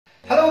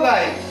Hello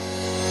guys,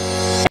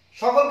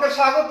 সকলকে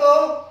স্বাগত।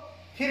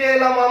 ফিরে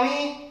এলাম আমি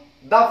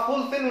দ্য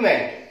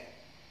ফুলফিলমেন্ট।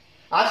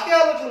 আজকে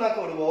আলোচনা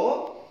করব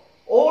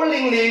ওল্ড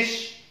ইংলিশ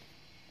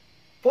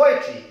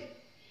পোয়েট্রি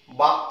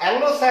বা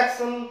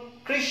অ্যাংলো-স্যাক্সন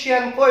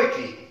ক্রিশ্চিয়ান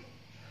পোয়েট্রি।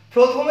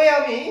 প্রথমে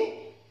আমি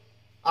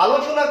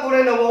আলোচনা করে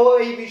নেব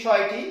এই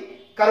বিষয়টি,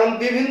 কারণ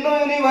বিভিন্ন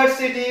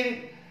ইউনিভার্সিটির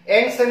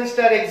এন্ড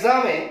সেমিস্টার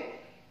এক্সামে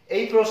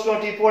এই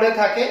প্রশ্নটি পড়ে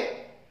থাকে।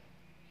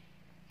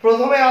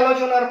 প্রথমে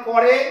আলোচনার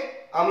পরে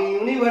আমি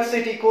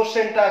ইউনিভার্সিটি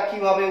কোশ্চেনটা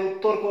কিভাবে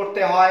উত্তর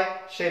করতে হয়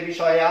সে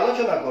বিষয়ে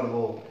আলোচনা করব।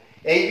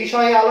 এই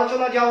বিষয়ে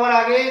আলোচনা যাওয়ার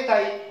আগে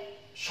তাই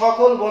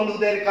সকল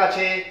বন্ধুদের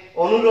কাছে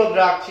অনুরোধ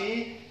রাখছি,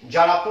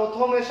 যারা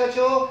প্রথম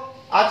এসেছো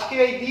আজকে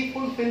এই দি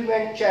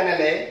ফুলফিলমেন্ট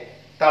চ্যানেলে,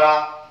 তারা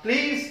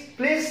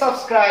please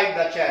subscribe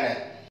the channel.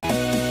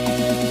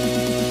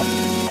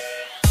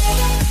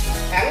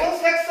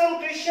 Anglo-Saxon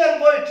Christian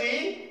poetry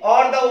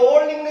or the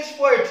old English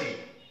poetry,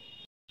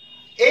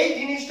 এই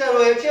জিনিসটা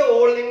রয়েছে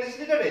ওল্ড ইংলিশ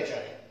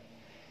লিটারেচারে।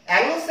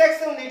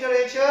 অ্যাংলো-স্যাক্সন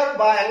লিটারেচার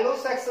বা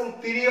অ্যাংলো-স্যাক্সন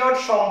পিরিয়ড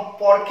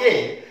সম্পর্কে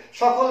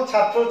সকল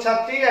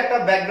ছাত্রছাত্রীর একটা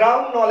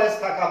ব্যাকগ্রাউন্ড নলেজ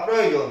থাকা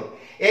প্রয়োজন।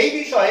 এই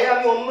বিষয়ে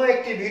আমি অন্য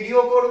একটি ভিডিও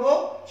করব,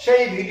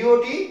 সেই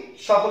ভিডিওটি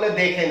সকলে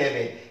দেখে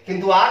নেবে।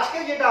 কিন্তু আজকে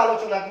যেটা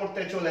আলোচনা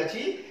করতে চলেছি,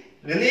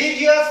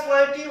 religious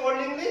poetry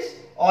old English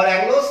or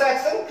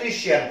Anglo-Saxon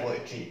Christian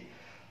poetry.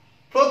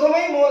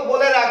 প্রথমেই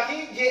বলে রাখি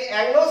যে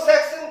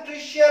অ্যাংলো-স্যাক্সন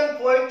ক্রিশ্চিয়ান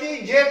পোয়েট্রি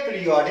যে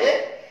পিরিয়ডে,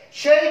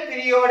 সেই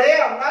পিরিয়ডে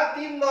আমরা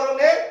তিন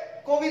ধরনের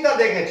কবিতা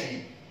দেখেছি।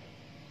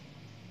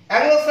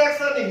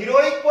 অ্যাংলো-স্যাক্সন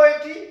হিরোইক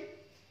পোয়েট্রি,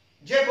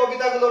 যে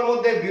কবিতাগুলোর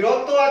মধ্যে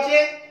বীরত্ব আছে।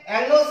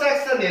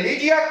 অ্যাংলো-স্যাক্সন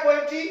এলিজিয়াক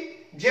পোয়েট্রি,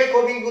 যে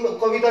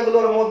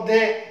কবিতাগুলোর মধ্যে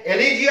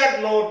এলিজিয়াক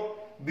নোট,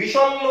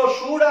 বিষণ্ণ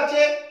সুর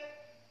আছে।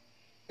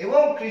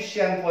 এবং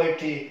ক্রিশ্চিয়ান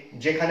পোয়েট্রি,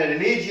 যেখানে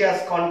রিলিজিয়াস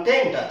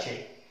কন্টেন্ট আছে।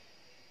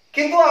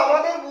 কিন্তু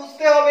আমাদের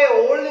বুঝতে হবে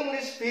old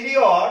English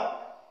period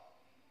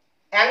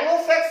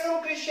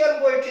Anglo-Saxon Christian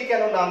poetry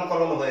কেন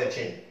নামকরণ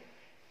হয়েছে।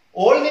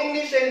 ওল্ড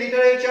ইংলিশ এই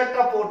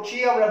লিটারেচারটা পড়ছি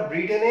আমরা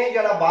ব্রিটেনে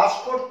যারা বাস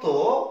করত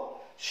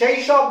সেই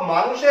সব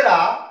মানুষেরা,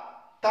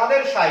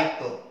 তাদের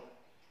সাহিত্য।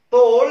 তো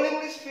ওল্ড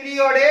ইংলিশ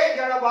পিরিয়ডে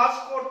যারা বাস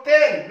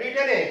করতেন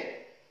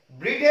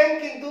ব্রিটেন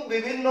কিন্তু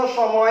বিভিন্ন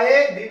সময়ে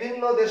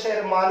বিভিন্ন দেশের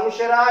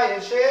মানুষেরা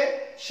এসে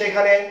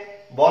সেখানে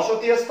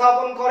বসতি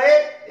স্থাপন করে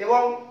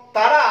এবং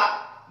তারা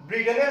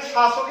ব্রিটেনের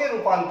শাসকে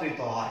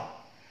রূপান্তরিত হয়।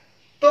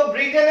 তো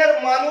ব্রিটেনের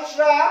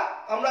মানুষরা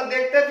আমরা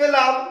দেখতে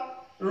পেলাম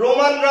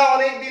রোমানরা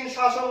অনেকদিন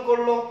শাসন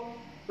করলো।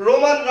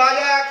 রোমান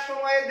রাজা এক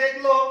সময়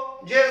দেখলো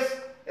যে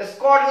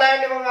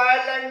স্কটল্যান্ড এবং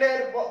আয়ারল্যান্ডের,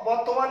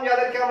 বর্তমান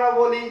যাদেরকে আমরা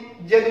বলি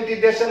যে দুটি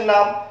দেশের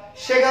নাম,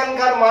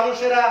 সেখানকার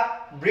মানুষেরা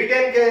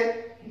ব্রিটেনকে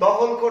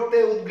দখল করতে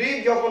উদ্গ্রীব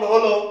যখন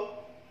হলো,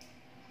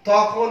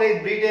 তখন এই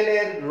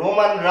ব্রিটেনের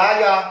রোমান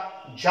রাজা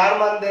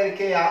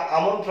জার্মানদেরকে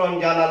আমন্ত্রণ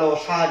জানালো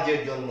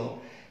সাহায্যের জন্য।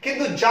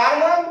 কিন্তু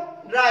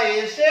জার্মানরা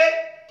এসে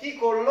কি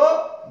করলো,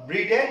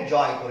 ব্রিটেন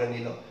জয় করে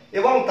নিল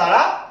এবং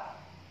তারা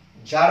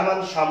জার্মান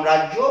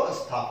সাম্রাজ্য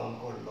স্থাপন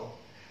করলো।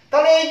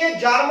 তাহলে এই যে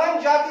জার্মান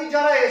জাতি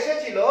যারা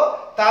এসেছিল,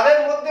 তাদের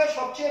মধ্যে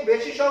সবচেয়ে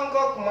বেশি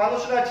সংখ্যক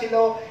মানুষরা ছিল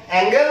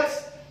অ্যাঙ্গেলস,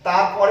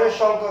 তারপরের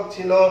সংখ্যক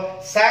ছিল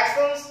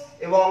স্যাক্সনস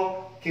এবং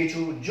কিছু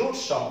জুট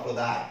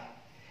সম্প্রদায়।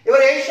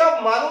 এবার এইসব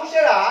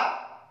মানুষেরা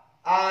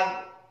আর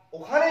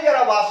ওখানে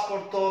যারা বাস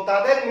করত,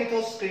 তাদের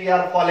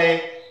মিথস্ক্রিয়ার ফলে,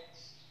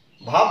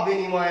 ভাব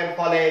বিনিময়ের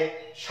ফলে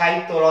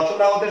সাহিত্য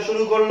রচনা হতে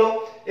শুরু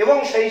করলো এবং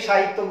সেই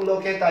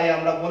সাহিত্যগুলোকে তাই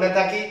আমরা বলে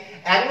থাকি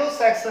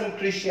অ্যাংলো-স্যাক্সন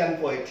ক্রিশ্চিয়ান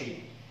পোয়েট্রি।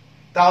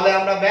 তাহলে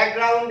আমরা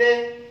ব্যাকগ্রাউন্ডে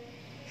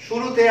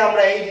শুরুতে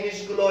আমরা এই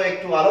জিনিসগুলো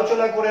একটু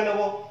আলোচনা করে নেব।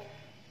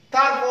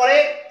 তারপরে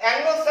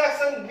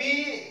অ্যাংলো-স্যাক্সন বি,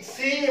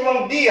 সি এবং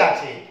ডি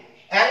আছে।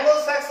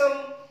 অ্যাংলো-স্যাক্সন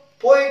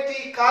পোয়েট্রি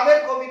কাদের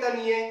কবিতা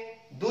নিয়ে?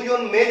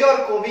 দুজন মেজর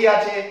কবি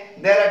আছে।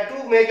 there are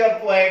two major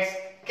poets,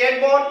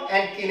 Caedmon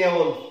and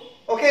Cynewulf.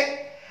 ওকে,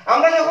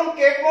 আমরা যখন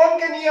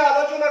কেডমনকে নিয়ে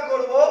আলোচনা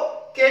করব,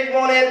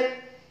 কেডমনের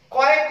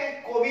কয়েকটি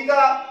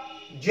কবিতা,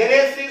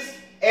 জেনেসিস,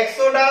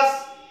 এক্সোডাস,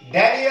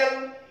 ড্যানিয়েল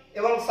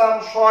এবং সাম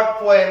শর্ট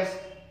পোয়েমস,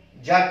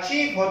 যার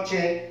চিফ হচ্ছে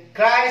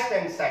ক্রাইস্ট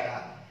এন্ড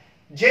স্যাটান।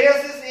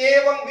 জেনেসিস এ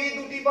এবং বি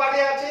দুটি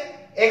পার্টে আছে।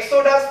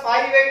 এক্সোডাস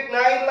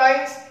 589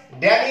 লাইনস,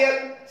 ড্যানিয়েল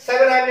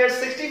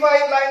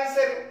 765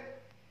 লাইনসের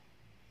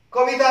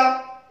কবিতা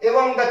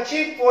এবং the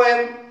chief poem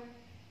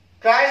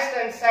Christ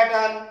and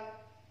Satan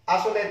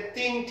আসলে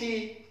তিনটি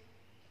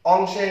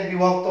অংশে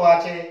বিভক্ত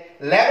আছে।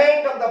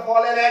 Lament of the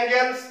fallen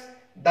Angeles,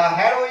 the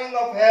হ্যারোইং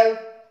of হেল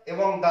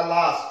এবং দ্য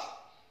লাস্ট।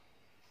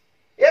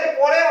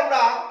 এরপরে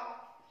আমরা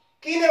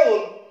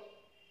কিনেউলফ,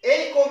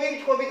 এই কবির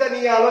কবিতা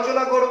নিয়ে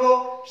আলোচনা করব।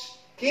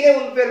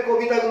 কিনেউলফের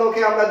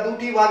কবিতাগুলোকে আমরা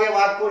দুটি ভাগে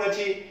ভাগ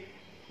করেছি।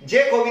 যে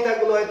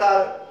কবিতাগুলো তার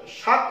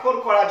স্বাক্ষর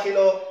করা ছিল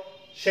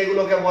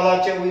সেগুলোকে বলা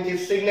হচ্ছে with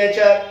his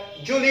signature,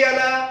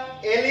 Juliana,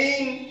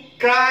 এলিন,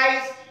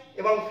 Christ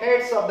এবং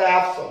ফেটস অফ দ্য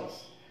অ্যাবসেন্স।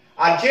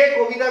 আর যে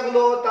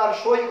কবিতাগুলো তার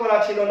সই করা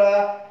ছিল না,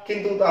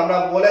 কিন্তু আমরা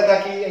বলে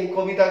থাকি এই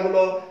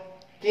কবিতাগুলো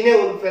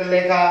কিনেউলফের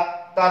লেখা,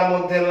 তার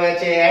মধ্যে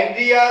রয়েছে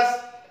Andreas,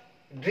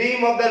 dream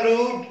of the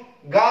rude,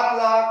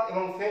 গাদলাক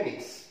এবং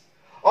ফেনিক্স।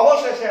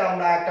 অবশেষে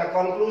আমরা একটা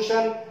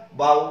কনক্লুশন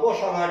বা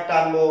উপসংহার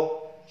টানবো,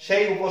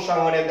 সেই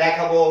উপসংহারে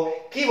দেখাবো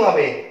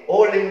কিভাবে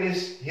ওল্ড ইংলিশ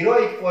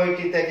হিরোইক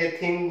পোয়েট্রি থেকে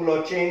থিমগুলো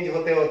চেঞ্জ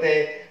হতে হতে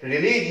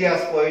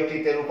রিলিজিয়াস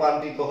পোয়েট্রিতে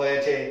রূপান্তরিত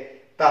হয়েছে।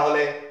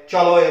 তাহলে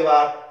চলো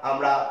এবার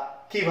আমরা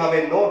কিভাবে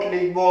নোট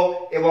লিখব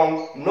এবং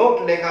নোট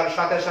লেখার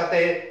সাথে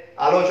সাথে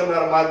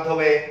আলোচনার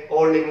মাধ্যমে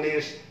ওল্ড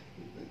ইংলিশ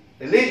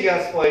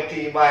রিলিজিয়াস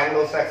পোয়েট্রি বা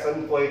অ্যাংলো স্যাক্সন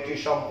পোয়েট্রি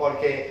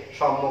সম্পর্কে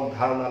সম্যক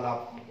ধারণা লাভ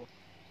করব।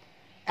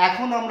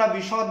 এখন আমরা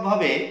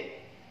বিশদভাবে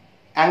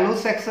অ্যাংলো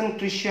স্যাক্সন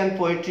ক্রিশ্চিয়ান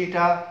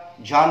পোয়েট্রিটা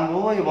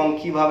জানবো এবং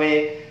কিভাবে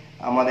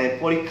আমাদের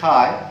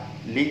পরীক্ষায়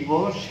লিখব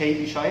সেই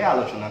বিষয়ে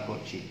আলোচনা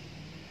করছি।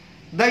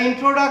 The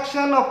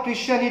introduction of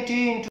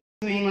Christianity into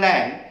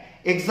England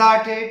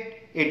exerted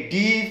a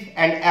deep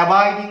and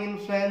abiding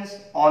influence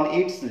on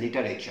its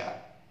literature.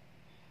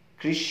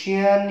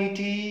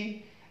 Christianity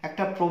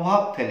একটা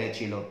প্রভাব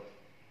ফেলেছিল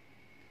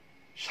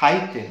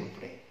সাহিত্যের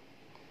উপরে।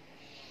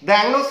 The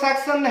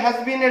Anglo-Saxon has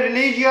been a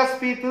religious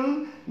people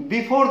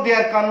before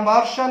their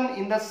conversion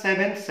in the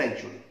 7th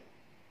century.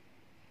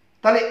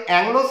 তাহলে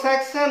অ্যাংলো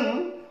স্যাক্সন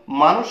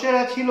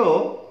মানুষেরা ছিল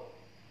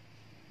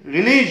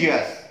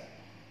religious,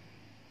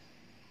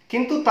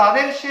 কিন্তু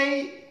তাদের সেই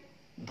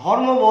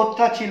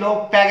ধর্মবোধটা ছিল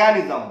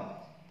প্যাগানিজম,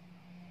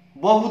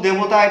 বহু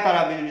দেবতায়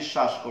তারা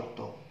বিশ্বাস করত।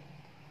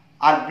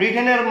 আর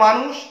ব্রিটেনের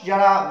মানুষ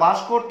যারা বাস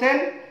করতেন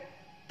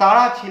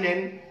তারা ছিলেন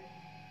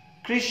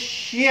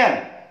ক্রিশ্চিয়ান,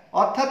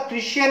 অর্থাৎ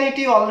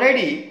ক্রিশ্চিয়ানিটি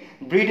অলরেডি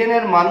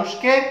ব্রিটেনের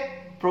মানুষকে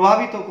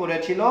প্রভাবিত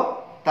করেছিল,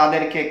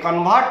 তাদেরকে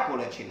কনভার্ট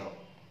করেছিল।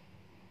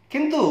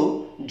 কিন্তু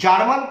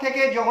জার্মান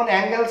থেকে যখন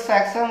অ্যাঙ্গেল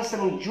স্যাক্সনস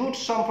এবং জুট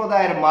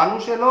সম্প্রদায়ের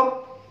মানুষ এলো,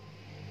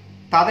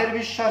 তাদের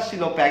বিশ্বাস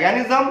ছিল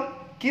প্যাগানিজম,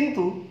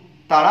 কিন্তু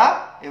তারা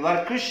এবার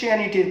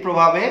ক্রিশ্চিয়ানিটির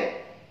প্রভাবে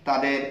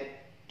তাদের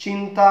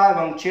চিন্তা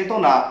এবং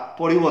চেতনা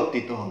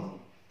পরিবর্তিত হল।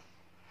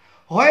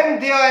 When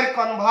they were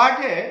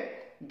converted,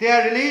 their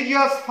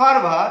religious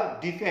fervor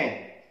deepened.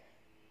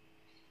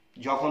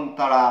 যখন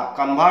তারা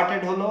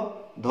কনভার্টেড হলো,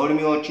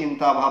 ধর্মীয়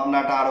চিন্তা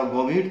ভাবনাটা আরো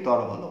গভীরতর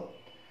হলো।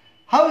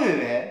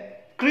 However,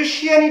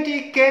 Christianity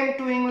came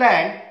to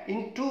England in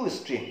two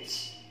streams.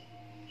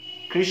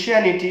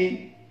 Christianity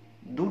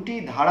দুটি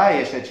ধারায়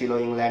এসেছিল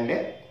ইংল্যান্ডে,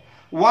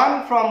 one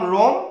from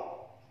Rome,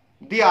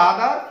 the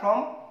other from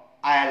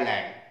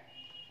Ireland.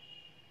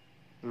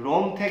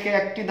 Rome থেকে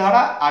একটি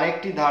ধারা,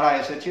 আরেকটি ধারা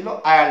এসেছিল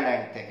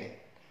আয়ারল্যান্ড থেকে।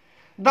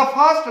 The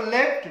first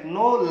left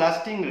no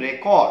lasting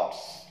records.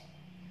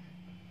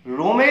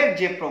 রোমের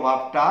যে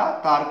প্রভাবটা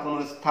তার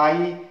কোনো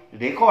স্থায়ী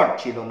রেকর্ড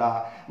ছিল না,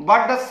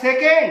 but the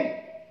second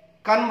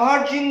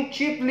converging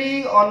chiefly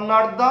on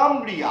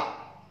Northumbria,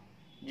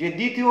 যে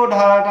দ্বিতীয়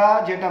ধারাটা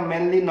যেটা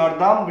মেনলি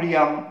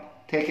নর্দাম্ব্রিয়াম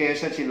থেকে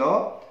এসেছিল,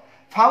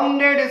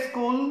 founded a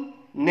school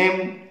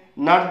named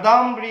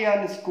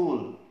Northumbrian School,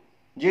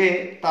 যে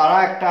তারা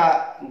একটা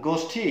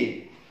গোষ্ঠী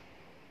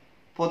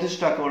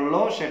প্রতিষ্ঠা করলো,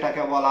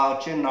 সেটাকে বলা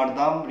হচ্ছে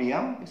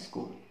নর্দাম্ব্রিয়াম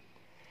school.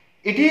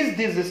 It is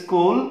this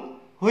school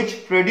which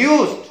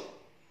produced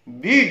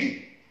Bede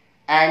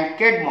and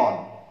Caedmon.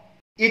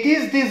 It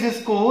is this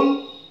school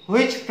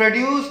which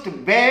produced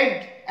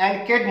Bede and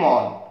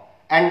Caedmon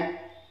and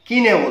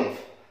Cynewulf,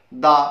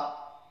 the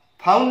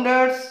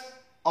founders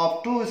of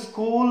two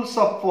schools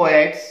of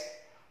poets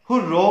who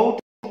wrote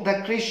the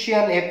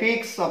Christian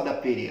epics of the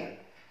period.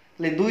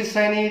 দুই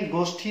শ্রেণীর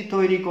গোষ্ঠী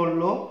তৈরি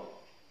করলো,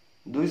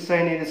 দুই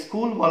শ্রেণীর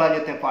school বলা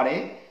যেতে পারে।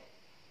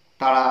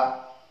 তারা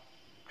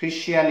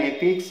Christian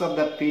epics of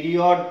the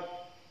period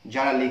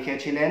যারা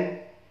লিখেছিলেন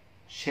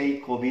সেই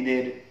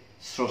কবিদের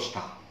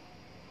স্রষ্টা।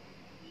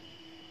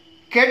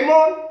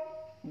 Caedmon,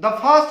 the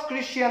first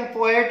Christian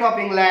poet of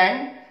England,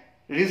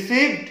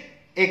 received,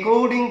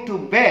 according to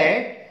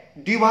Bede,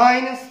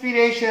 divine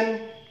inspiration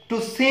to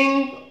sing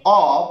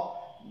of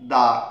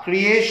the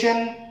creation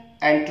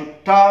and to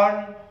turn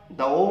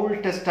the Old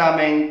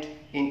Testament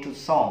into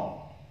song.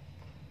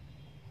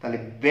 তাহলে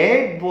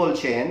bed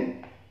বলছেন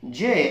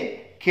যে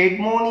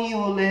কেডমনই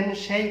হলেন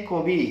সেই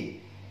কবি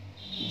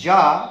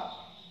যা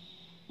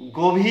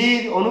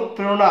গভীর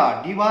অনুপ্রেরণা,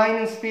 ডিভাইন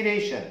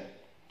ইন্সপিরেশন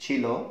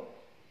ছিল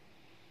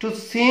টু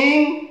সিং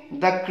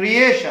দ্য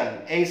ক্রিয়েশন,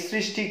 এই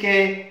সৃষ্টিকে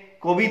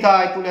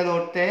কবিতায় তুলে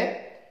ধরতে,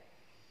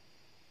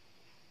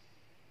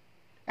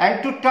 and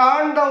to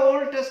turn the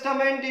Old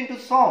Testament into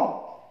song,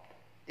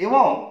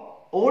 এবং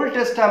ওল্ড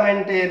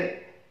টেস্টামেন্টের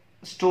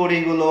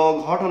স্টোরিগুলো,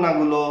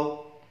 ঘটনাগুলো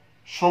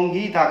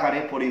সঙ্গীত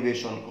আকারে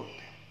পরিবেশন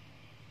করতে।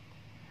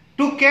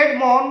 To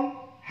Caedmon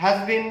has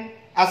been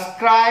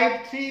ascribed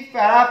three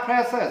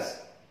paraphrases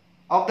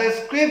of the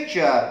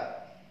scripture,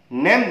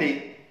 namely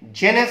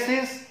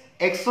Genesis,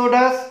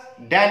 Exodus,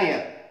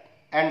 Daniel,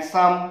 and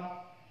some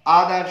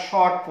other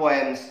short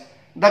poems,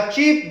 the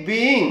chief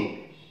being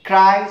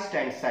Christ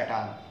and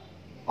Satan.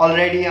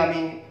 Already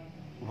আমি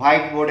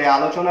white বোর্ডে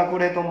আলোচনা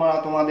করে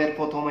তোমাদের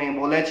প্রথমে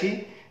বলেছি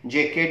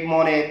যে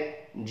কেডমনের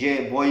যে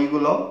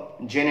বইগুলো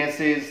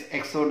জেনেসিস,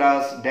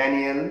 এক্সোডাস,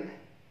 ড্যানিয়েল,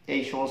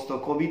 এই সমস্ত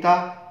কবিতা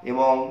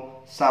এবং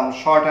সাম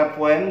শর্টার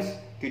পোয়েমস,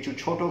 কিছু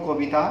ছোট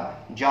কবিতা,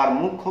 যার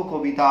মুখ্য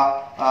কবিতা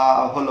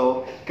হলো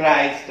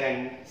ক্রাইস্ট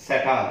অ্যান্ড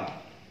স্যাটান।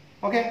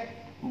 ওকে,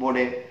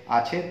 বোর্ডে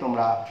আছে,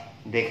 তোমরা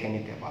দেখে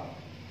নিতে পারো।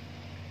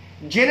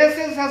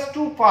 Genesis has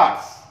to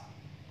parts.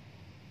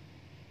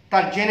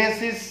 তার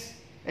জেনেসিস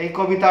এই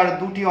কবিতার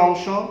দুটি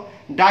অংশ,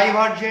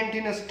 divergent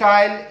in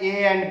style A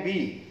and B.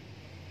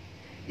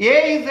 A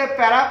is a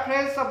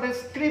paraphrase of the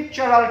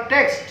স্ক্রিপচারাল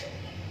text.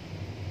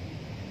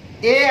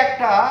 এ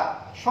একটা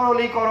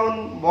সরলীকরণ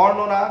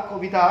বর্ণনা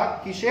কবিতা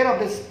কিসের? অফ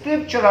দ্য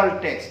স্ক্রিপচারাল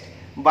টেক্সট,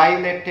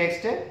 বাইবেলের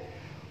টেক্সটে,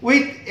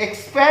 with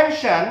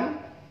expansion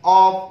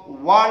of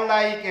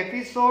ওয়ারলাইক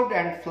episode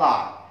and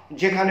flood,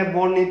 যেখানে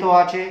বর্ণিত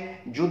আছে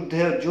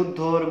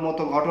যুদ্ধর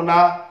মতো ঘটনা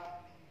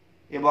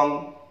এবং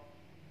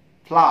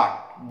ফ্লাড,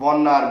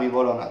 বন্যার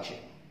বিবরণ আছে।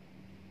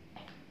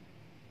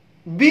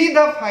 B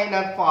the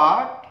final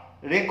part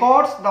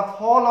records the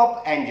fall of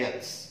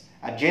Angeles.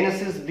 R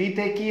Genesis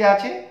বিতে কি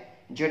আছে,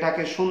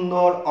 যেটাকে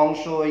সুন্দর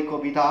অংশ এই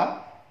কবিতার,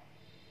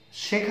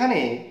 সেখানে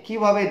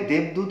কিভাবে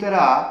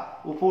দেবদূতেরা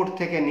উপর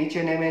থেকে নিচে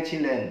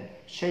নেমেছিলেন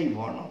সেই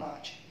বর্ণনা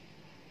আছে।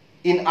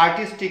 In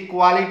artistic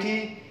quality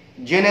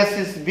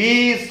Genesis B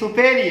is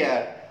superior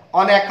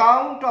on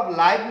account of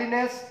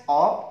liveliness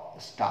of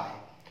style.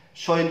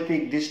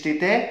 শৈল্পিক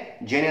দৃষ্টিতে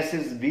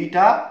জেনেসিস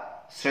বিটা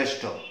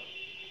শ্রেষ্ঠ।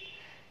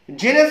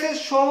 Genesis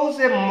shows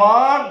a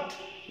marked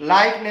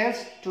likeness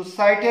to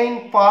certain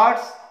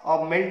parts of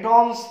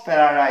Milton's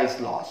Paradise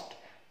Lost.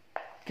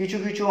 কিছু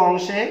কিছু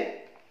অংশে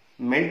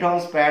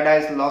মিল্টনস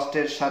প্যারাডাইস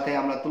লস্টের সাথে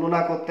আমরা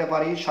তুলনা করতে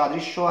পারি,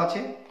 সাদৃশ্য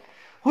আছে।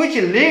 which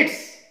leads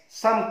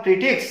some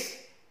critics,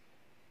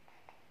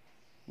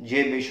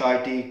 যে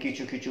বিষয়টি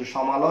কিছু কিছু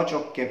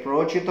সমালোচককে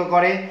প্ররোচিত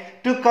করে,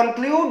 to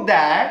conclude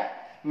that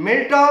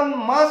Milton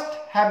must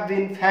have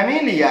been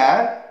familiar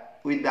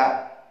with the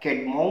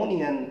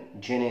Caedmonian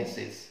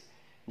Genesis,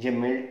 যে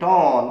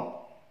মিল্টন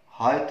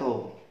হয়তো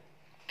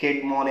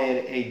কেডমনের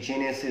এই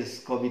জেনেসিস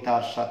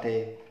কবিতার সাথে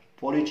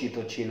পরিচিত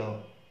ছিল।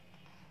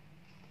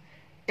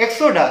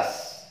 Exodus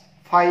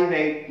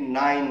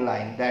 589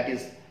 line, that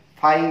is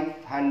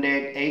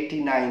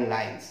 589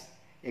 lines,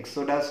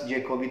 Exodus যে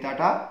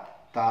কবিতাটা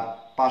তার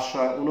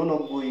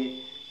 589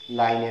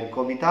 লাইনের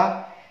কবিতা,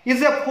 is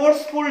a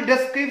forceful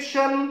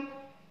description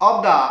of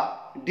the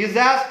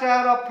disaster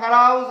of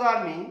Pharaoh's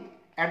army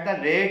at the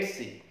Red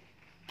Sea.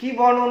 কি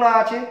বর্ণনা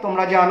আছে?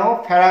 তোমরা জানো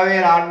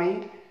ফেরাওয়ের আর্মি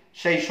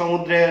সেই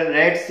সমুদ্রের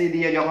রেড সি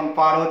দিয়ে যখন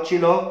পার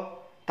হচ্ছিল,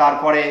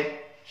 তারপরে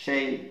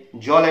সেই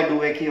জলে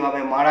ডুবে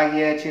কিভাবে মারা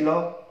গিয়েছিল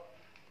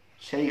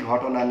সেই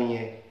ঘটনা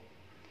নিয়ে।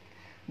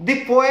 The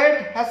poet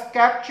has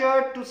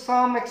captured to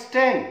some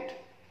extent,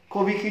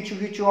 কবি কিছু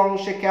কিছু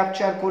অংশে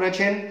ক্যাপচার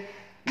করেছেন,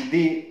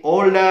 the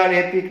older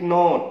epic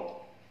note,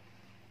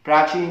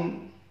 প্রাচীন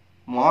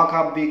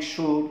মহাকাব্যিক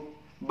সুর,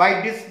 by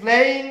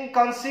displaying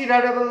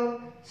considerable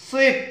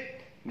swift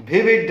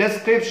vivid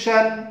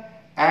description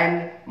and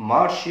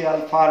martial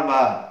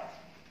fervor.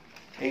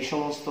 এই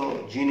সমস্ত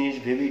জিনিস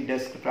ভিভিড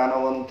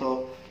প্রাণবন্ত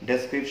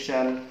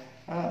ডেসক্রিপশন,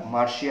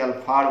 মার্শিয়াল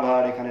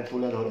ফারভার এখানে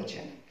তুলে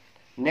ধরেছেন।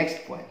 Next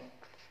poem,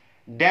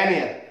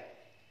 Daniel,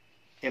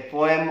 a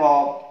poem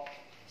of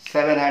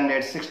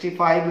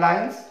 765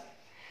 lines,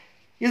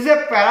 is a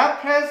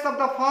paraphrase of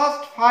the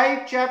first 5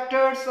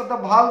 chapters of the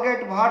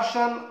Vulgate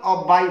version of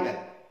Bible.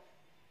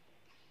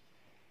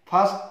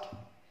 First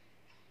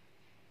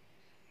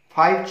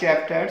 5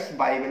 chapters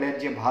বাইবেলের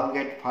যে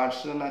Vulgate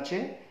version আছে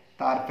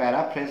তার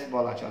প্যারাফ্রেজ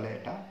বলা চলে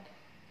এটা।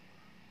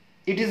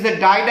 It is a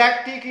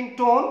didactic in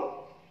tone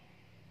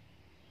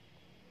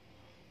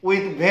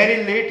with very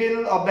little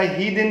of the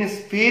heathen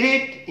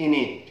spirit in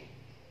it.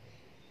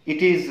 It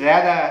is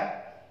rather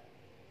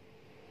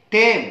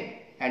tame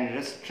and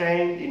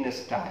restrained in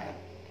style.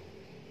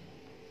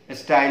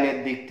 স্টাইলের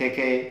দিক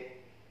থেকে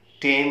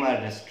tame R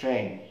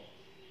restrained.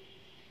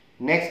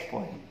 Next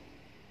poem,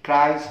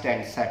 Christ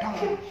and Satan.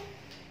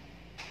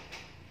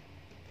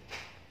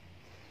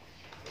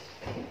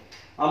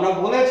 আমরা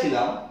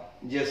বলেছিলাম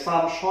যে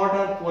সাম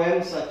shorter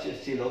poems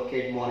ছিল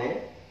কেডমনের,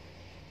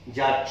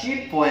 যার chief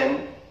poem,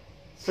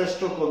 শ্রেষ্ঠ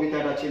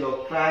কবিতাটা ছিল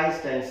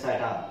ক্রাইস্ট অ্যান্ড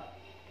স্যাটান।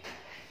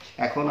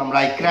 এখন আমরা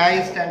এই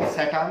ক্রাইস্ট অ্যান্ড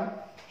স্যাটান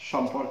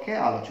সম্পর্কে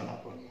আলোচনা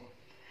করব।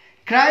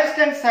 Christ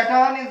and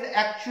Satan is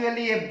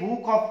actually A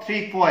book of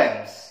 3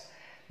 poems.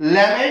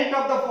 Lament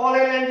of the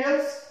Fallen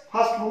Angels,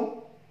 first book,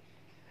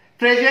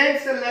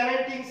 presents a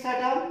lamenting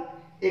Saturn,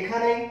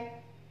 এখানে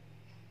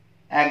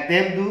এক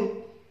দেবদূত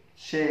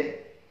সে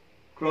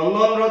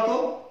ক্রন্দনরত।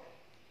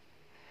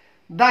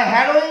 The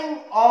harrowing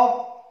of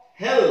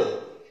hell,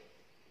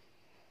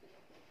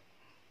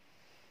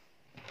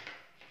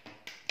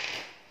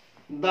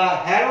 the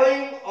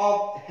harrowing of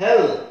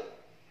hell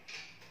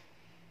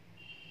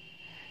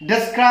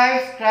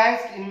describes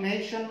Christ's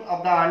invasion of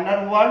the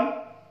underworld.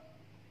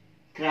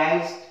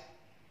 Christ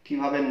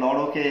কিভাবে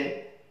নরকে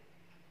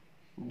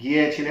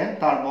গিয়েছিলেন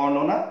তার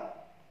বর্ণনা।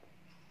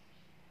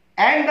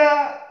 And the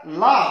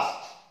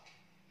last,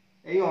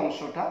 এই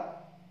অংশটা,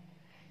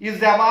 is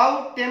about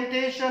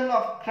temptation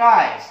of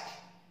Christ.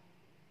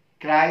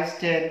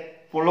 ক্রাইস্টের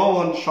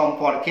প্রলোভন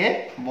সম্পর্কে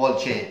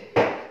বলছে।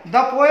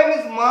 The poem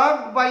is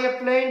marked by a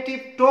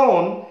plaintive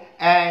tone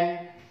and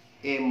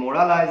a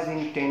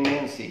moralizing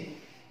tendency.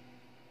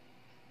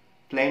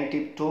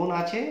 Plaintive tone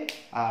আছে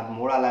আর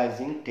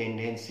moralizing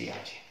tendency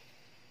আছে।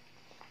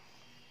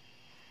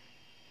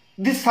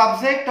 The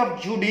subject of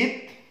Judith,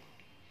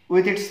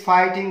 with its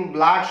fighting,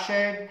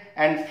 bloodshed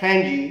and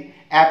frenzy,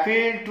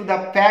 appealed to the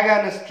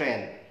pagan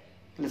strain.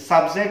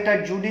 Subject of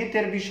Judith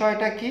এর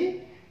বিষয়টা কি?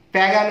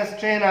 Pagan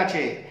strain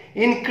আছে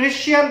in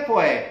Christian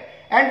poet,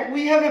 and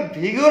we have a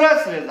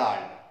vigorous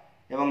result,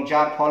 এবং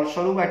যার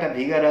ফলস্বরূপ একটা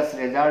vigorous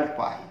result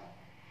pi.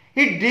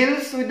 It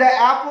deals with the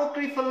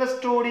apocryphal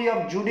story of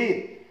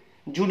Judith.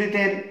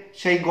 জুডিথের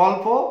সেই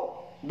গল্প,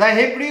 the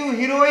Hebrew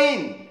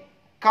heroine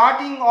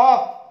cutting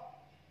off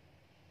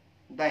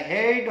the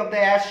head of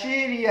the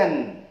Assyrian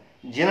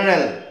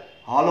general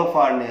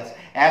Holofernes.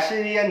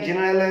 Assyrian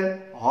general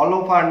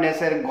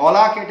হলোফার্নেসের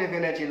গলা কেটে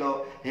ফেলেছিল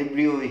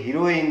হিব্রিয়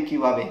heroine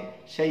কিভাবে,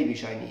 সেই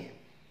বিষয় নিয়ে।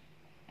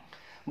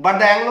 But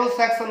the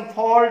Anglo-Saxon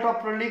fault of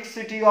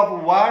prolixity of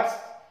words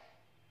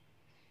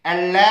and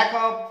lack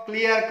of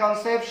clear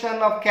conception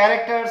of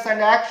characters and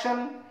action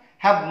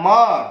have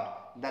marred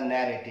the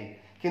narrative.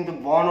 কিন্তু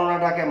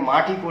বর্ণনাটাকে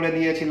মাটি করে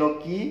দিয়েছিল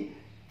কি?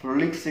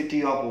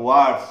 prolixity of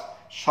words,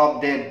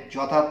 শব্দের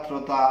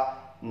যথার্থতা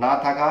না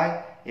থাকায়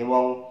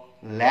এবং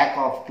lack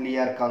of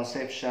clear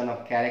conception of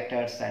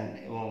characters and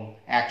এবং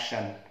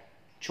action,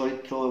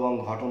 চরিত্র এবং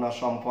ঘটনা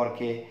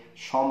সম্পর্কে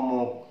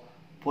সম্যক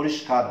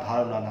পরিষ্কার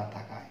ধারণা না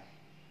থাকায়।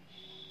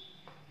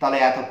 তাহলে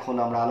এতক্ষণ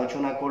আমরা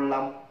আলোচনা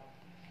করলাম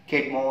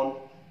কেডমন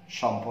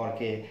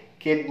সম্পর্কে,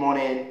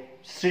 কেডমনের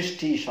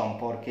সৃষ্টি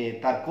সম্পর্কে,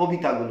 তার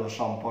কবিতাগুলো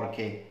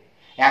সম্পর্কে।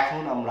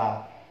 এখন আমরা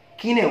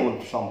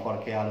কিনেউলফ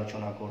সম্পর্কে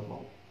আলোচনা করব।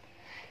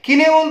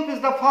 Cynewulf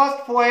is the first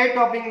poet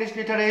of English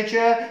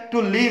literature to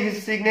leave his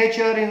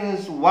signature in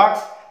his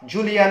works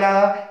Juliana,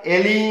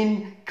 Eileen,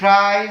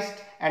 Christ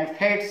and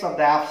Fates of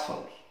the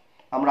Absolute.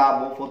 আমরা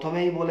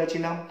প্রথমেই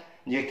বলেছিলাম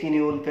যে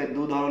কিনিউলফের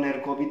দু ধরনের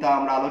কবিতা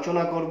আমরা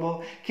আলোচনা করব।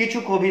 কিছু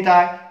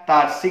কবিতায়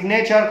তার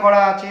সিগনেচার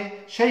করা আছে,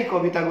 সেই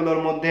কবিতাগুলোর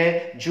মধ্যে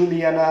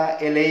Juliana,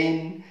 Elaine,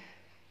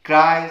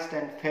 Christ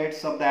and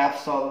Fates of the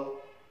Absolute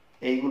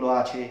এইগুলো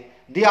আছে।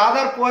 The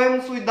other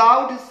poems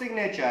without his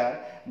signature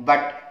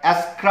but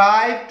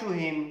ascribed to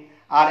him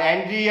are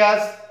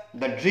Andreas,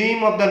 The Dream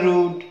of the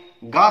Rood,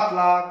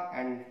 Gatlak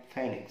and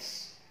Phoenix.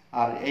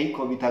 আর এই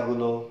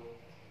কবিতাগুলো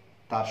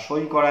তার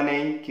সই করা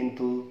নেই,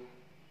 কিন্তু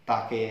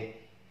তাকে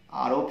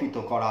আরোপিত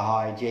করা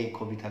হয় যে এই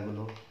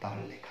কবিতাগুলো তার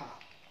লেখা।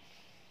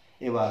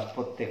 এবার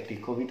প্রত্যেকটি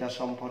কবিতা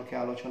সম্পর্কে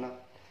আলোচনা।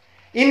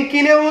 In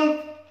Cynewulf,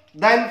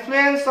 the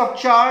influence of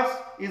Charles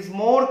is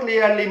more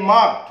clearly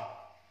marked.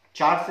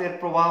 চার্লসের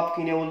প্রভাব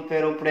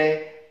কিনেউলফের উপরে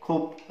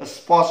খুব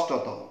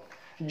স্পষ্টত।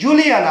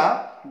 Juliana,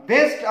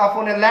 based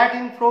upon a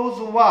Latin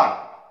prose work,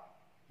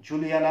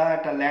 Juliana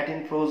একটা ল্যাটিন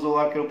প্রোজ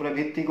ওয়ার্কের উপরে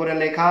ভিত্তি করে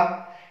লেখা,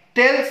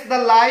 tells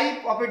the life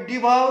of a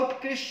devout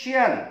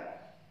Christian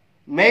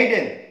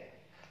maiden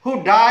who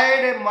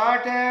died a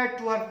martyr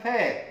to her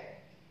faith.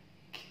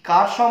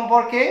 কার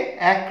সম্পর্কে?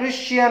 এক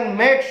ক্রিশ্চিয়ান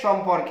মেড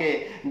সম্পর্কে,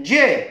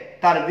 যে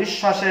তার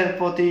বিশ্বাসের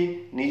প্রতি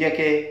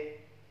নিজেকে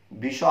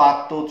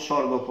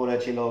আত্মোৎসর্গ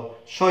করেছিল,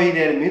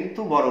 শহীদের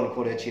মৃত্যুবরণ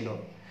করেছিল।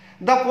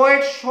 The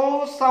poet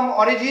shows some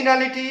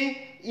originality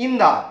in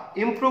the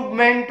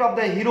improvement of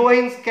the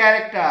heroine's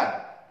character.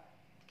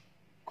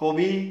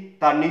 কবি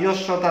তার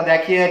নিজস্বতা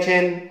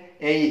দেখিয়েছেন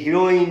এই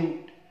হিরোইন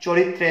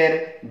চরিত্রের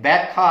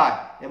ব্যাখ্যা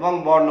এবং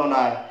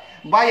বর্ণনায়।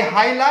 By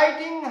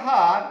highlighting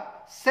her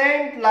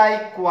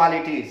saint-like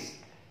qualities,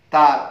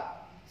 তার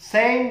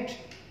সেন্ট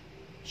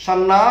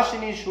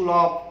সন্ন্যাসিনী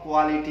সুলভ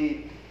কোয়ালিটি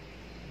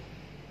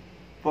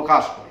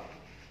প্রকাশ করে।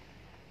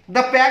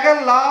 The pagan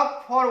love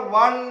for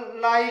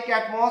warlike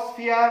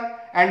atmosphere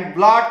and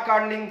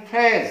blood-curdling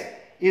phrase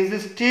is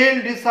still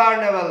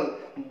discernible,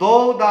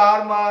 though the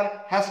armor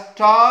has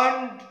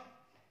turned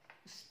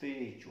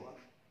spiritual.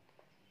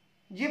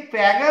 যে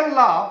প্যাগান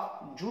লাভ,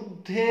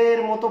 যুদ্ধের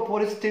মতো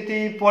পরিস্থিতি,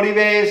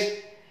 পরিবেশ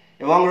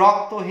এবং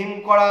রক্তহীন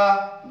করা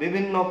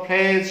বিভিন্ন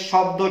ফ্রেজ,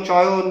 শব্দ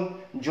চয়ন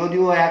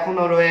যদিও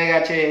এখনো রয়ে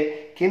গেছে,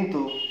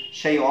 কিন্তু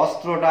সেই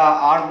অস্ত্রটা,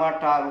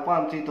 আর্মারটা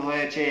রূপান্তরিত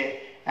হয়েছে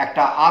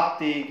একটা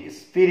আত্মিক,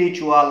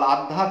 স্পিরিচুয়াল,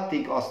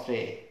 আধ্যাত্মিক অস্ত্রে।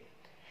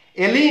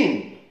 এলিন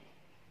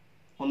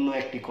অন্য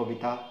একটি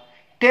কবিতা,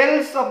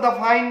 tales of the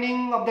finding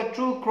of the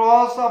true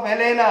cross of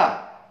Helena.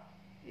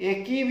 এ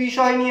কি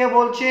বিষয় নিয়ে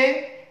বলছে?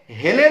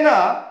 Helena,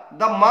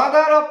 the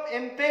mother of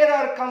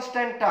emperor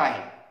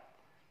Constantine,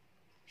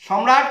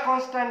 সম্রাট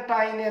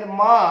কনস্ট্যান্টাইনের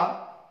মা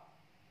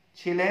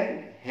ছিলেন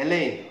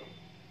হেলেন।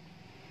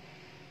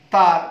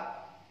 তার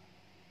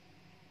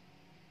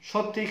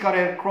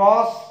সত্যিকারের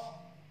ক্রস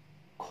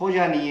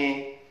খোঁজা নিয়ে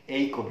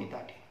এই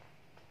কবিতাটি।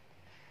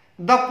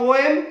 The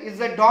poem is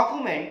a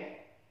document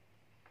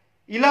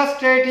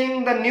illustrating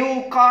the new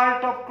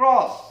cult of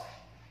cross.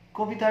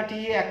 কবিতাটি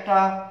একটা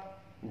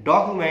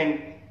ডকুমেন্ট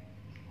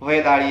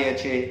হয়ে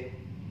দাঁড়িয়েছে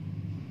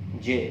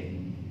যে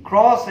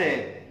ক্রসের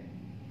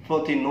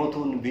প্রতি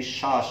নতুন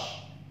বিশ্বাস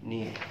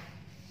নিয়ে।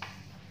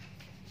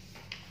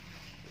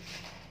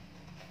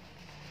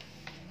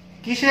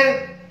 কিসের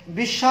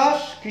বিশ্বাস?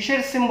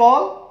 কিসের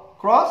symbol?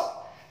 Cross,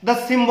 the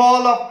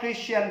symbol of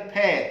Christian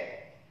faith.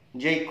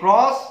 যে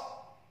cross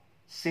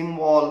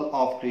symbol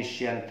of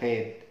Christian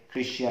faith,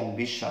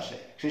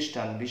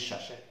 খ্রিস্টান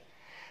বিশ্বাসে।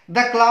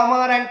 The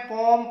clamor and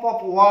pomp of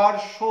war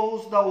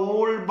shows the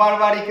old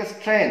barbaric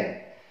strength.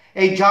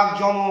 এই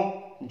জাঁকজমক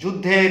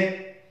যুদ্ধের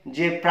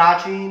যে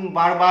প্রাচীন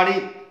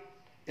বারবারিক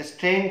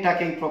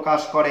স্ট্রেনটাকেই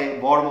প্রকাশ করে,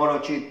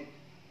 বর্বরোচিত।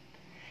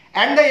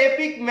 And the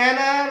epic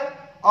manner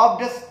of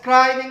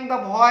describing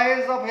the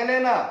voyage of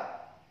Helena,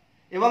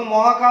 এবং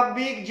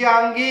মহাকাব্যিক যে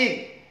আঙ্গিক,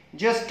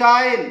 যে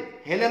স্টাইল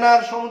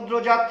হেলেনার সমুদ্র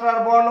যাত্রার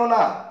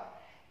বর্ণনা,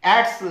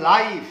 adds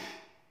life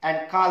and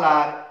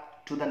color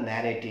to the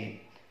narrative,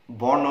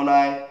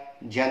 বর্ণনায়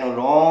যেন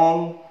রং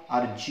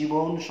আর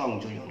জীবন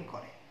সংযোজন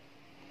করে।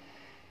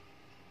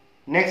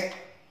 Next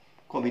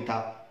Kabita,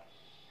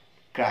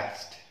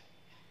 Christ.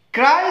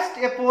 Christ,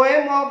 a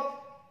poem of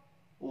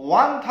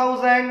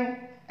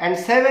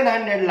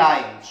 1700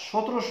 lines,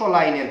 1700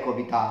 লাইনের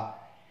কবিতা,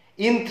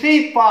 in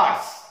 3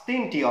 parts,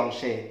 3টি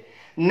অংশে,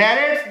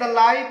 narrates the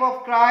life of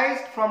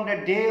Christ from the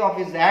day of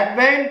his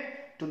advent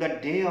to the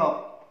day of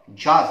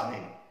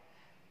judgment.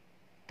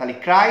 তাহলে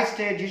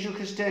ক্রাইস্টের, যীশু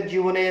খ্রিস্টের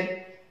জীবনের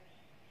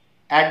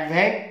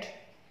অ্যাডভেন্ট,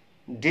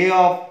 ডে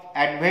অফ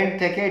অ্যাডভেন্ট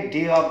থেকে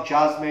ডে অফ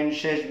জাজমেন্ট,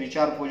 শেষ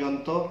বিচার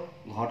পর্যন্ত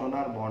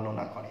ঘটনার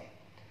বর্ণনা করে।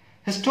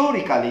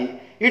 Historically,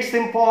 its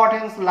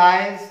importance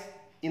lies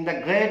in the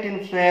great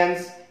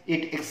influence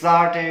it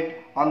exerted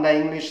on the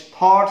English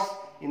thoughts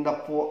in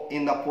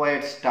the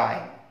poet's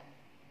time.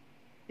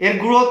 এর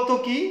গুরুত্ব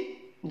কি?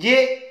 যে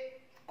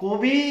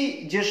কবি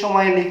যে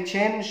সময়ে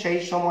লিখছেন সেই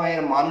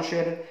সময়ের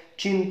মানুষের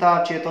চিন্তা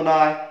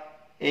চেতনায়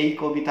এই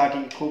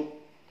কবিতাটি খুব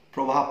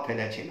প্রভাব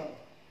ফেলেছিল।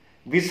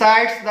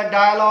 Besides the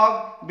dialogue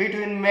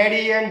between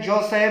Mary and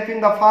Joseph in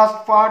the first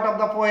part of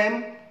the poem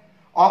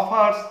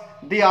offers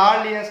the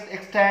earliest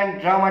extant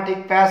dramatic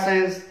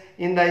passage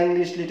in the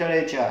English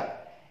literature.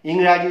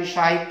 ইংরাজি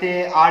সাহিত্যে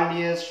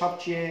আর্লিয়েস্ট,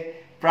 সবচেয়ে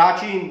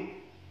প্রাচীন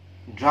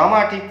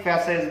ড্রামাটিক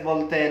প্যাসেজ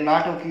বলতে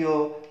নাটকীয়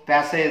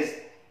প্যাসেজ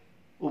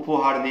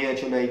উপহার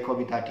দিয়েছিল এই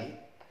কবিতাটি।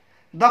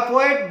 দ্য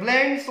পোয়েট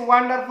ব্লেন্ডস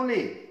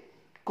ওয়ান্ডারফুলি,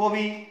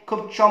 কবি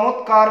খুব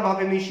চমৎকার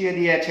ভাবে মিশিয়ে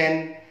দিয়েছেন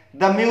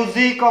the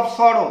music of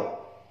sorrow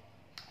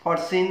for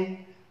scene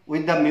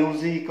with the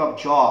music of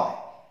joy,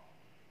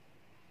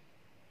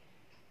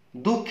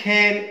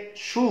 দুঃখের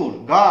সুর,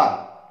 গান,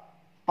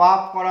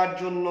 পাপ করার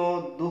জন্য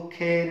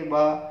দুঃখের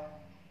বা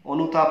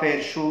অনুতাপের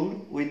সুর,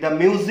 with the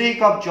music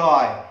of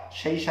joy,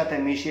 সেই সাথে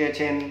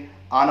মিশিয়েছেন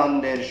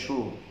আনন্দের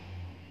সুর।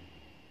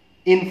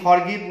 In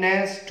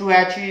forgiveness to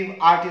achieve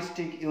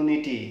artistic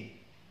unity,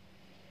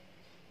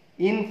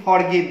 in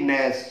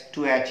forgiveness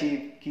to achieve,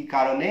 কি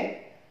কারণে?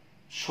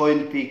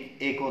 শৈল্পিক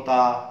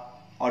একতা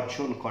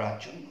অর্জন করার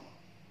জন্য।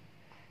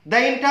 The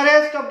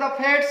interest of the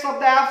ফেটস of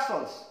the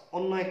অ্যাপসলস,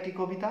 অন্য একটি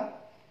কবিতা।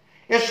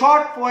 A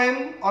short poem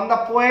on the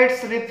poet's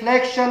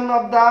reflection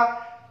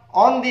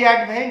on the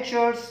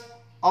adventures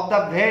of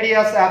the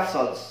various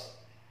apostles.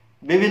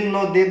 বিভিন্ন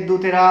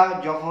দেবদূতেরা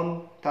যখন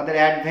তাদের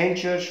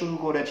অ্যাডভেঞ্চার শুরু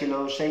করেছিল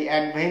সেই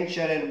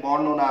অ্যাডভেঞ্চারের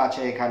বর্ণনা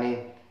আছে এখানে।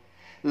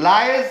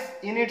 Lies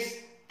in its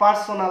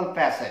personal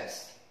passage.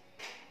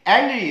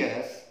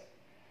 Andreas,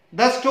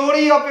 the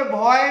story of a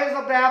voyage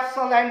of the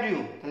apostle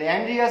Andrew. তাহলে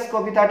অ্যান্ড্রিয়াস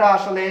কবিতাটা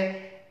আসলে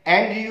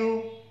অ্যান্ড্রিউ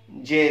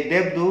যে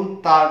দেবদূত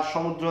তার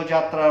সমুদ্র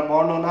যাত্রার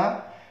বর্ণনা।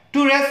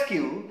 To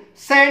rescue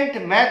Saint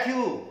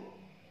Matthew,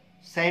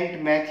 Saint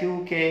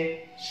ম্যাথিউকে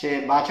সে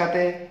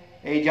বাঁচাতে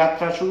এই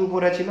যাত্রা শুরু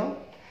করেছিল।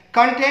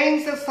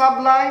 Contains a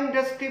sublime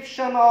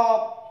description of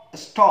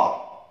storm,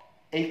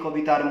 এই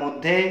কবিতার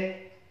মধ্যে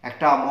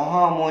একটা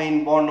মহামহিম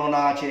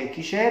বর্ণনা আছে,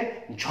 কিসের?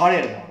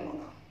 ঝড়ের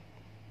বর্ণনা।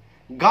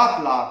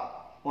 গাতলা,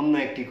 অন্য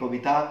একটি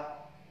কবিতা।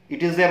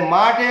 It is a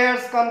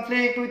martyr's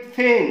conflict with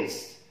fiends,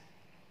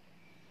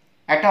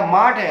 একটা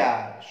মার্টার,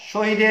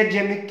 শহীদের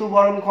যে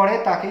মৃত্যুবরণ করে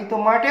তাকেই তো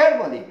মার্টার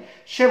বলি।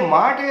 সে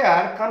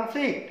মার্টার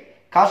কনফ্লিক্ট,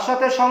 কার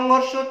সাথে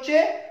সংঘর্ষ হচ্ছে?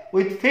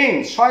 উইথ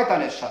ফিন্স,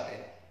 শয়তানের সাথে।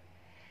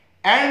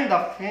 অ্যান্ড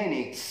দ্য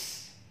ফেনিক্স,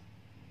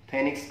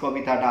 ফেনিক্স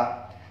কবিতাটা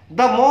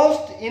the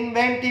most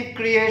inventive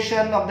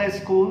creation of the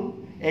school,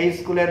 এই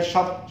স্কুলের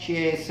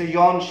সবচেয়ে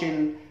সৃজনশীল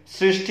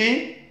সৃষ্টি।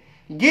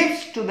 Gives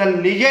to the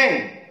legend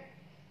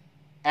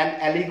an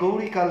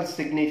অ্যালিগোরিক্যাল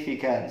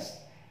significance,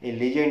 এই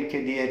লিজেন্ডকে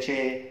দিয়েছে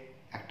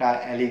একটা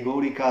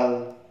অ্যালিগোরিক্যাল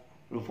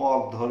রূপক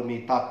ধর্মী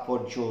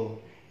তাৎপর্য।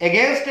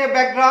 Against a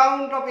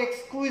background of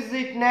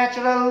exquisite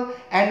natural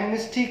and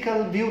mystical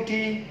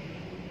beauty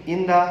in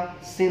the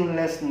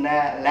sinless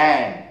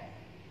land,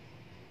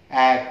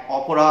 এক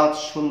অপরাধ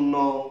শূন্য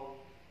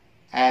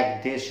এক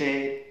দেশে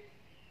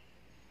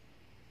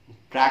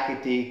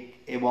প্রাকৃতিক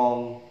এবং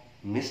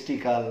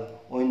মিস্টিক্যাল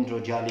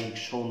ঐন্দ্রজালিক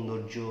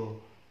সৌন্দর্য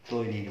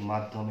তৈরির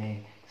মাধ্যমে,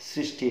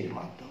 সৃষ্টির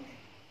মাধ্যমে।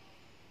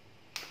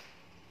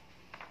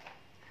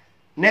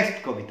 Next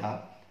Kabita,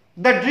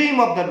 The Dream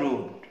of the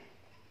Road.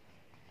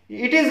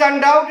 It is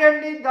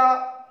undoubtedly the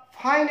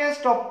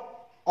finest of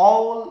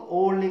all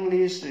Old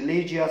English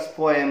religious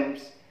poems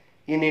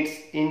in its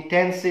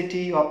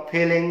intensity of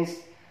feelings,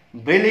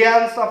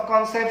 brilliance of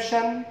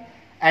conception,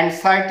 and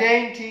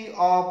certainty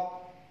of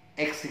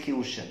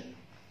execution.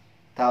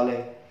 তাহলে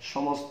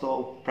সমস্ত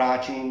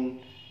প্রাচীন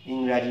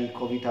ইংরাজি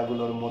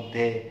কবিতাগুলোর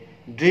মধ্যে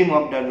dream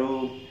of the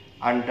rude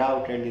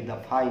undoubtedly the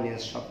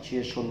finest,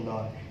 সবচেয়ে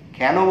সুন্দর।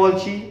 কেন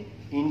বলছি?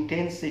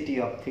 Intensity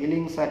of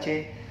feelings আছে,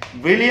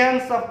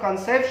 ব্রিলিয়ান্স অফ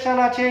কনসেপশন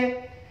আছে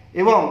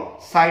এবং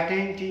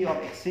সার্টেনটি অফ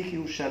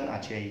এক্সিকিউশন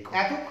আছে।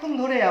 এতক্ষণ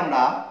ধরে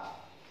আমরা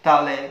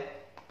তাহলে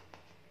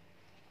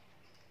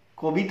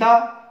কবিতা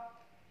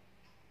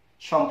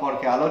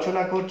সম্পর্কে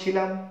আলোচনা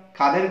করছিলাম।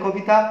 কাদের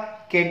কবিতা?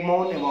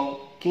 কেডমন এবং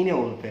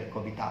কিনেউলফের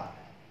কবিতা।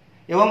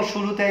 এবং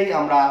শুরুতেই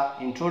আমরা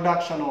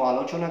ইন্ট্রোডাকশন ও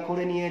আলোচনা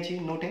করে নিয়েছি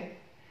নোটে।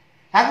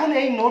 এখন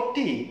এই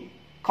নোটটি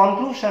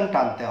কনক্লুশন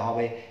টানতে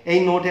হবে, এই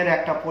নোটের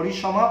একটা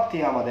পরিসমাপ্তি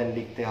আমাদের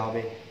লিখতে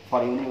হবে for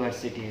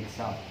university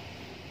exam.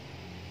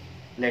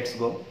 Let's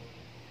go.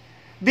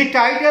 The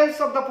titles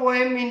of the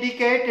poem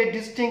indicate a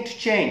distinct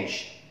change.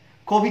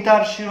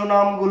 কবিতার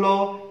শিরোনামগুলো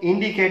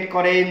ইন্ডিকেট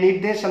করে,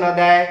 নির্দেশনা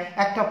দেয়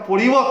একটা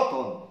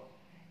পরিবর্তন।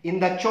 In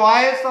the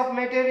choice of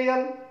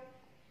material,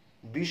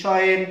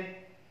 বিষয়ের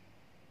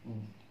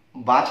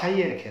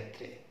বাছাইয়ের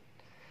ক্ষেত্রে।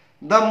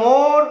 The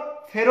more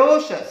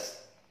ferocious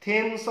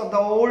themes of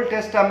the Old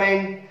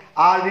Testament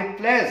are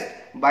replaced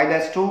by the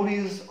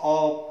stories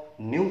of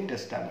New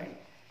Testament.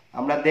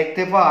 আমরা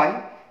দেখতে পাই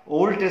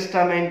ওল্ড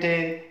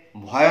টেস্টামেন্টের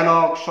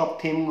ভয়ানক সব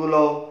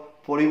থিমগুলো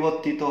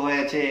পরিবর্তিত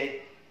হয়েছে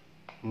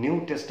নিউ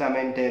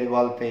টেস্টামেন্টের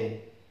গল্পে।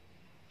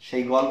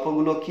 সেই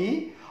গল্পগুলো কি?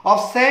 অফ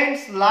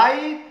সেন্টস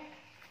লাইফ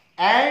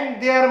অ্যান্ড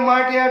দেয়ার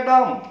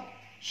মার্টিয়ারডম,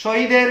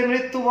 শহীদের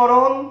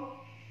মৃত্যুবরণ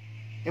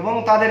এবং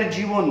তাদের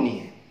জীবন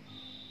নিয়ে।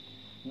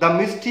 দ্য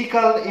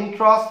মিস্টিক্যাল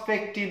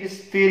ইন্ট্রোস্পেক্টিভ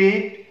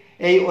স্পিরিট,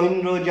 এই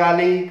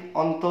ঐন্দ্রজালিক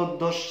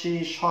অন্তর্দর্শী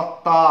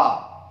সত্তা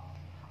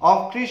of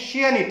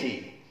Christianity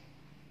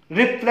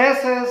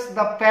replaces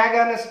the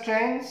pagan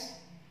strains,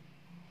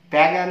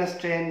 pagan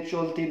strain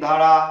চলতি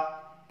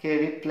ধারাকে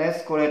রিপ্লেস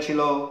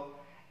করেছিল,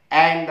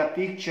 and the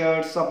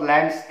pictures of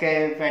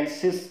landscape and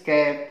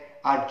seascape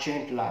are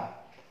gentler.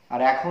 আর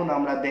এখন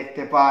আমরা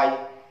দেখতে পাই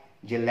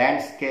যে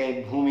ল্যান্ডস্কেপ,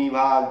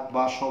 ভূমিভাগ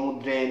বা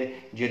সমুদ্রের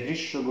যে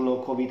দৃশ্যগুলো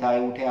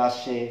কবিতায় উঠে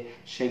আসছে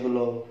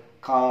সেগুলো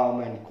কাম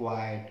অ্যান্ড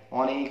কোয়াইট,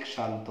 অনেক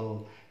শান্ত।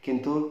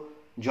 কিন্তু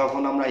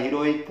যখন আমরা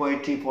হিরোইক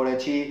পোয়েট্রি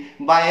পড়েছি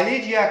বা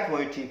এলিজিয়াক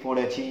পোয়েট্রি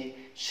পড়েছি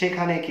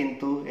সেখানে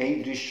কিন্তু এই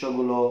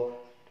দৃশ্যগুলো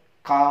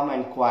কাম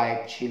অ্যান্ড কোয়াইট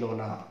ছিল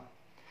না।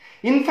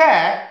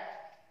 In fact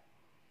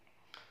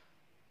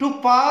two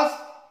past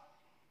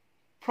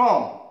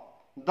form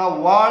the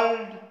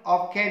world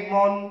of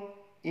কেডমন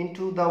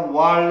into the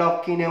world of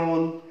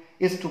Cynewulf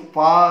is to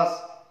pass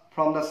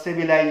from the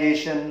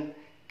civilization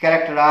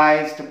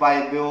characterized by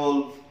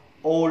Beowulf,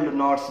 Old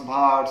Norse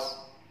bards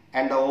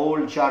and the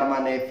old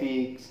German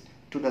epics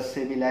to the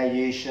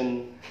civilization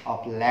of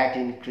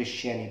Latin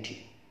Christianity.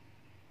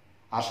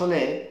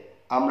 আসলে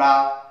আমরা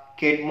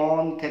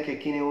কেডমন থেকে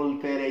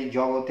কিনেউলফের এই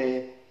জগতে,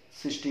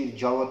 সৃষ্টির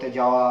জগতে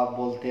যাওয়া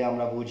বলতে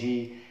আমরা বুঝি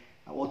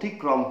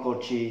অতিক্রম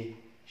করছি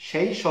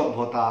সেই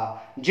সভ্যতা,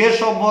 যে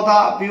সভ্যতা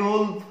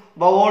বিউলফ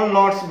বা ওল্ড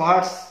নর্স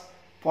ভার্স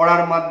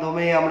পড়ার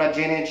মাধ্যমে আমরা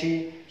জেনেছি।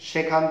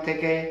 সেখান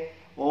থেকে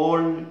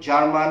ওল্ড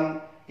জার্মান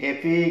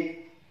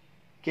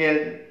এপিকের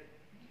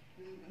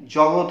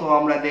জগৎও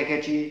আমরা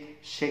দেখেছি।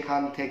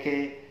 সেখান থেকে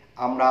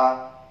আমরা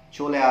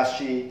চলে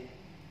আসি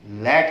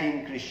ল্যাটিন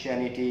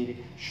ক্রিশ্চিয়ানিটির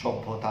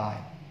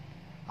সভ্যতায়।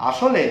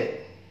 আসলে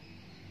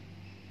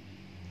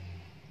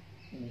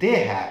they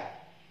have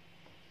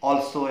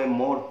also a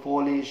more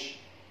Polish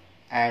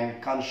and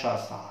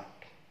conscious art.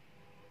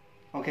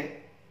 Okay?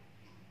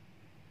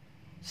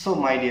 So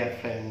my dear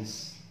friends,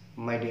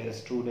 my dear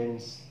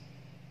students,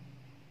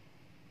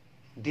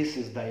 this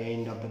is the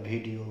end of the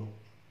video.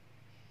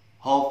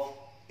 Hope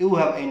you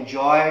have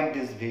enjoyed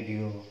this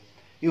video.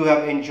 You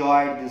have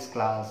enjoyed this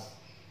class.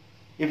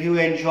 If you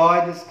enjoy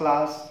this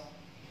class,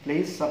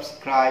 please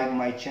subscribe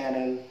my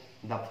channel,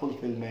 The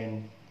Fulfilment.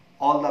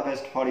 All the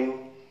best for you.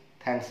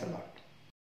 Thanks a lot.